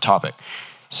necessarily about the topic.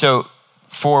 So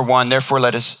 4:1, therefore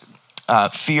let us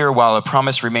fear while a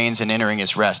promise remains in entering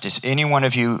his rest. Does any one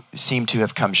of you seem to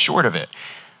have come short of it?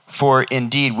 For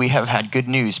indeed we have had good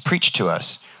news preached to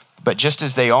us, but just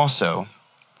as they also,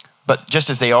 but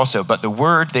the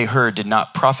word they heard did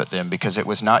not profit them because it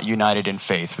was not united in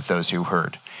faith with those who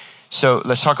heard. So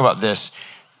let's talk about this.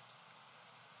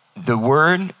 The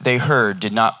word they heard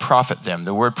did not profit them.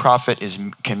 The word profit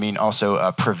can mean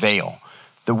also prevail.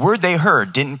 The word they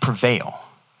heard didn't prevail,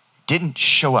 didn't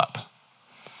show up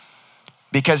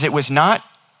because it was not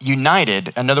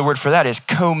united. Another word for that is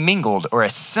commingled or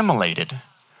assimilated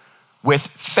with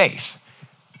faith,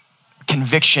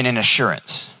 conviction, and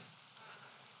assurance.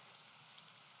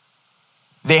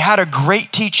 They had a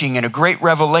great teaching and a great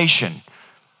revelation,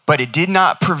 but it did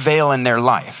not prevail in their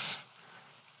life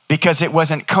because it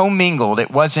wasn't commingled,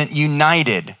 it wasn't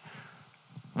united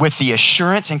with the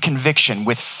assurance and conviction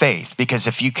with faith. Because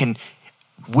if you can,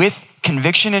 with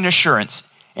conviction and assurance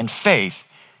and faith,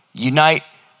 unite,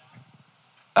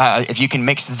 if you can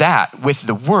mix that with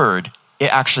the word,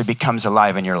 it actually becomes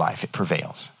alive in your life. It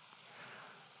prevails.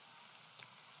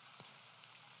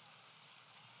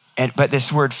 But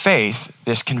this word faith,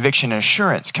 this conviction and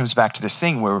assurance comes back to this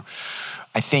thing where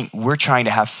I think we're trying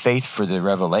to have faith for the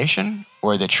revelation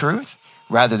or the truth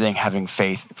rather than having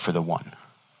faith for the one.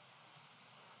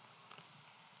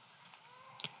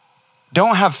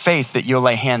 Don't have faith that you'll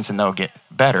lay hands and they'll get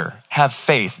better. Have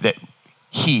faith that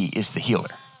he is the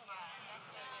healer.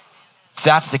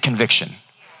 That's the conviction.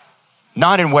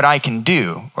 Not in what I can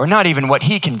do or not even what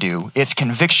he can do. It's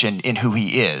conviction in who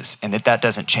he is and that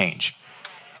doesn't change.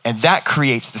 And that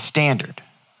creates the standard.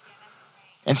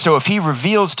 And so if he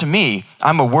reveals to me,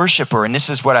 I'm a worshiper and this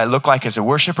is what I look like as a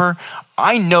worshiper,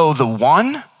 I know the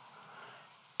one,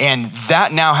 and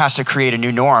that now has to create a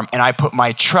new norm, and I put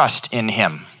my trust in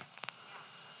him.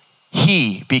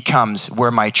 He becomes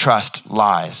where my trust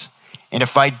lies. And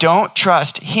if I don't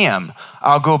trust him,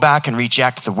 I'll go back and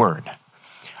reject the word.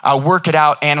 I'll work it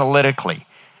out analytically.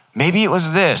 Maybe it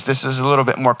was this is a little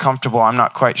bit more comfortable. I'm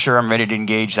not quite sure I'm ready to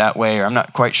engage that way, or I'm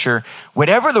not quite sure.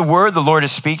 Whatever the word the Lord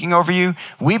is speaking over you,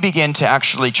 we begin to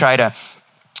actually try to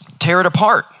tear it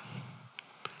apart.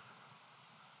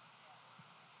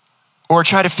 Or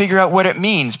try to figure out what it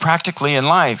means practically in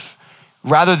life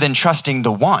rather than trusting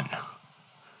the one.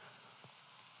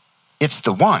 It's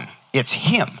the one, it's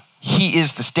him. He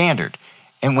is the standard.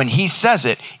 And when he says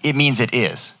it, it means it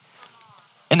is.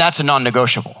 And that's a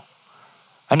non-negotiable.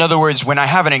 In other words, when I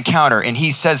have an encounter and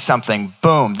he says something,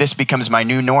 boom, this becomes my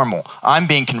new normal. I'm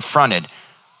being confronted.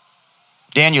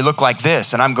 Dan, you look like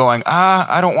this. And I'm going,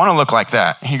 I don't want to look like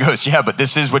that. He goes, yeah, but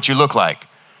this is what you look like.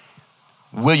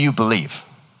 Will you believe?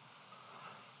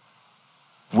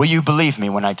 Will you believe me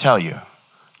when I tell you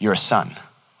you're a son?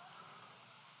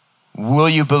 Will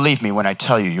you believe me when I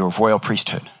tell you you're a royal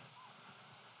priesthood?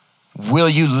 Will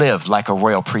you live like a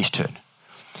royal priesthood?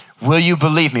 Will you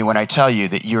believe me when I tell you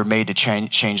that you're made to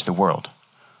change the world?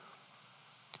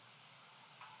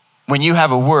 When you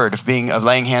have a word of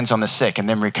laying hands on the sick and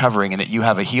them recovering and that you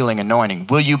have a healing anointing,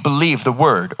 will you believe the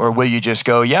word, or will you just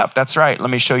go, yep, that's right,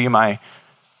 let me show you my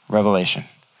revelation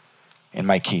and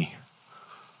my key?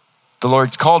 The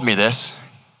Lord's called me this.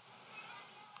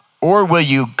 Or will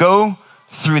you go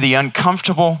through the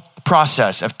uncomfortable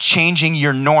process of changing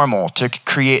your normal to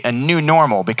create a new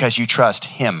normal because you trust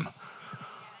him?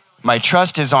 My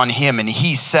trust is on him and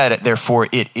he said it, therefore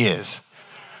it is.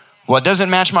 Well, it doesn't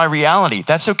match my reality.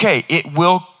 That's okay. It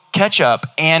will catch up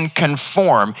and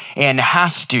conform, and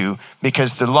has to,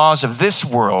 because the laws of this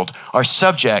world are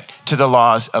subject to the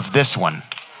laws of this one.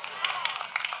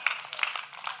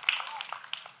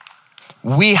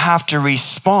 We have to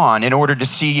respond in order to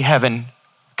see heaven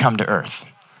come to earth.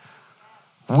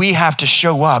 We have to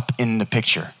show up in the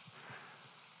picture.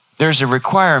 There's a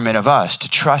requirement of us to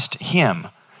trust him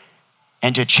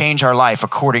and to change our life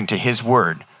according to his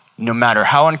word, no matter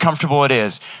how uncomfortable it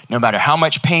is, no matter how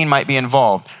much pain might be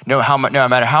involved, no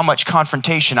matter how much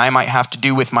confrontation I might have to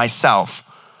do with myself.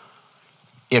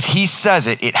 If he says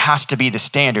it, it has to be the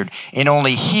standard, and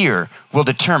only here will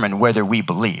determine whether we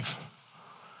believe.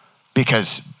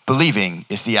 Because believing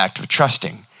is the act of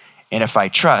trusting. And if I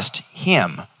trust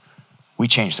him, we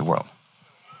change the world.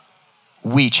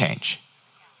 We change.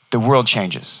 The world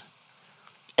changes.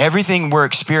 Everything we're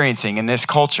experiencing in this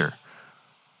culture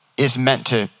is meant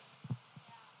to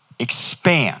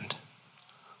expand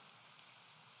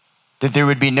that there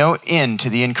would be no end to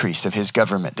the increase of his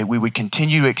government, that we would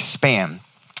continue to expand.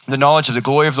 The knowledge of the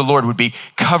glory of the Lord would be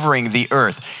covering the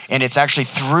earth. And it's actually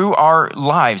through our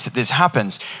lives that this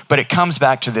happens, but it comes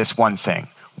back to this one thing.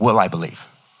 Will I believe?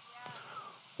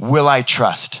 Will I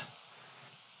trust?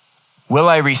 Will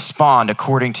I respond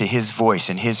according to his voice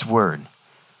and his word,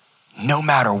 no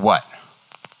matter what?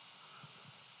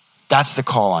 That's the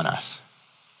call on us.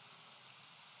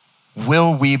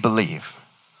 Will we believe?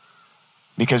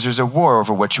 Because there's a war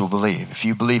over what you'll believe. If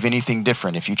you believe anything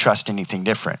different, if you trust anything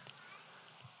different,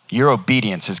 your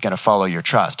obedience is going to follow your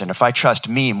trust. And if I trust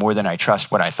me more than I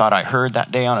trust what I thought I heard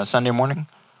that day on a Sunday morning,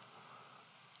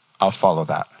 I'll follow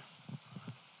that.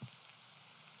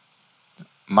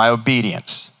 My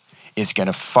obedience is going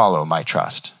to follow my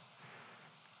trust.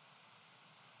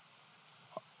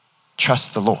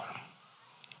 Trust the Lord.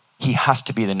 He has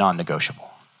to be the non-negotiable.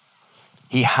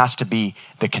 He has to be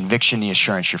the conviction, the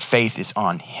assurance. Your faith is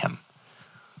on him.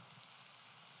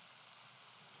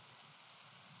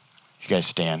 You guys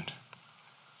stand.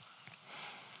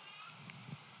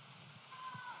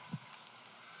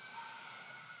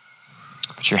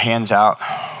 Put your hands out.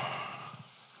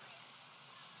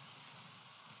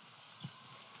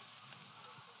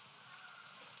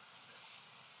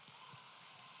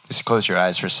 Just close your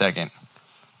eyes for a second.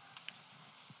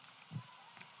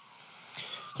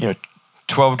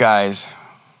 12 guys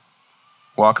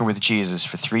walking with Jesus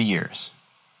for 3 years,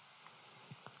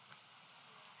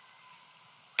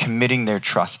 committing their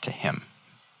trust to him.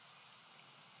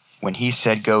 When he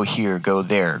said, go here, go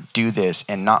there, do this,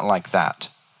 and not like that,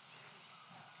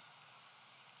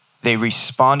 they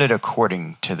responded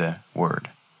according to the word.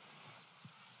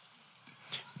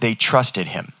 They trusted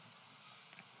him.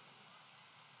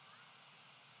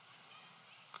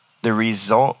 The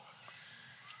result,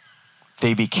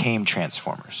 they became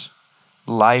transformers.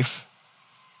 Life,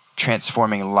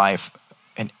 transforming life,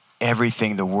 and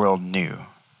everything the world knew.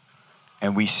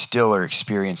 And we still are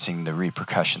experiencing the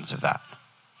repercussions of that.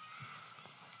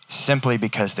 Simply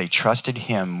because they trusted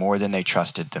him more than they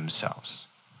trusted themselves.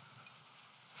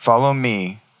 Follow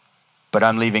me, but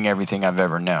I'm leaving everything I've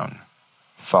ever known.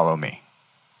 Follow me.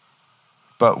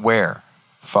 But where?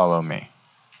 Follow me.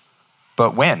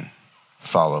 But when?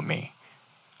 Follow me.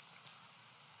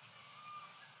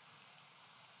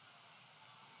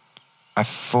 I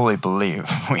fully believe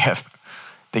we have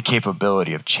the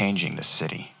capability of changing the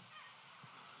city.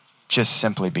 Just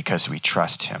simply because we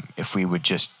trust him. If we would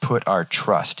just put our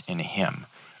trust in him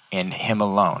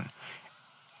alone.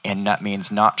 And that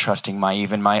means not trusting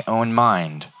even my own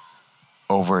mind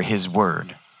over his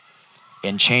word.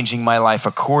 And changing my life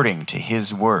according to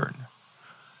his word.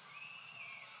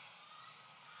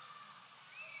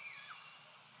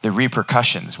 The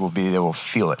repercussions will be they will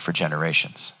feel it for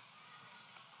generations.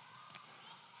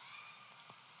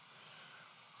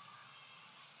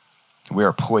 We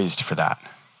are poised for that.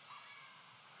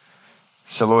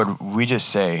 So Lord, we just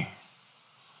say,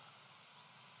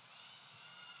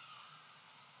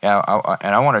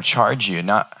 I want to charge you, I'm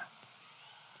going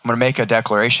to make a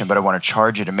declaration, but I want to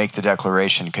charge you to make the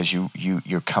declaration because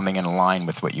you're coming in line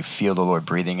with what you feel the Lord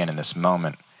breathing in this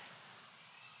moment.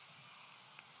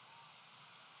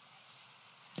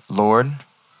 Lord,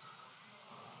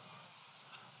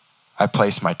 I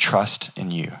place my trust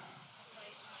in you.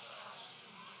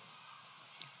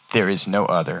 There is no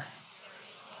other.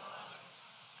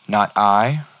 Not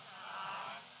I,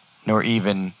 nor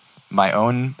even my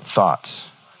own thoughts,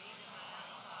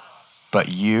 but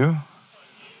you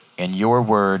and your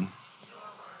word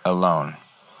alone.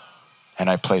 And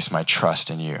I place my trust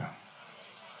in you.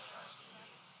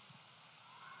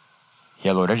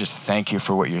 Yeah, Lord, I just thank you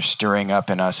for what you're stirring up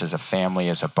in us as a family,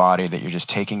 as a body, that you're just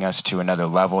taking us to another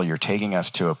level. You're taking us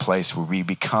to a place where we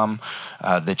become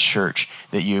the church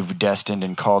that you've destined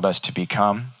and called us to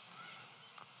become.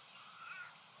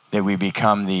 That we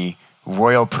become the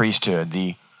royal priesthood,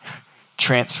 the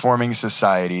transforming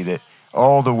society, that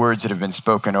all the words that have been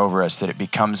spoken over us, that it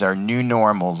becomes our new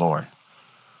normal, Lord.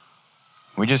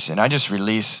 I just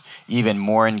release even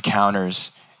more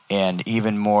encounters and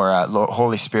even more,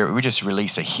 Holy Spirit, we just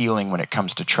release a healing when it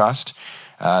comes to trust.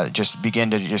 Just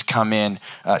begin to just come in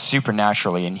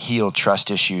supernaturally and heal trust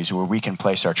issues where we can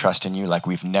place our trust in you like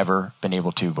we've never been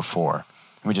able to before.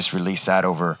 We just release that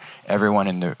over everyone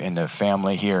in the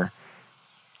family here.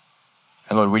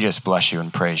 And Lord, we just bless you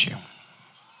and praise you.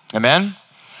 Amen?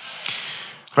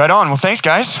 Right on. Well, thanks,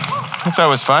 guys. Hope that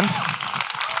was fun.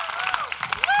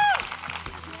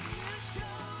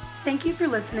 Thank you for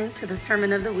listening to the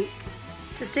Sermon of the Week.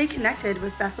 To stay connected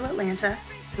with Bethel Atlanta,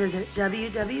 visit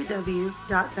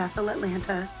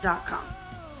www.bethelatlanta.com.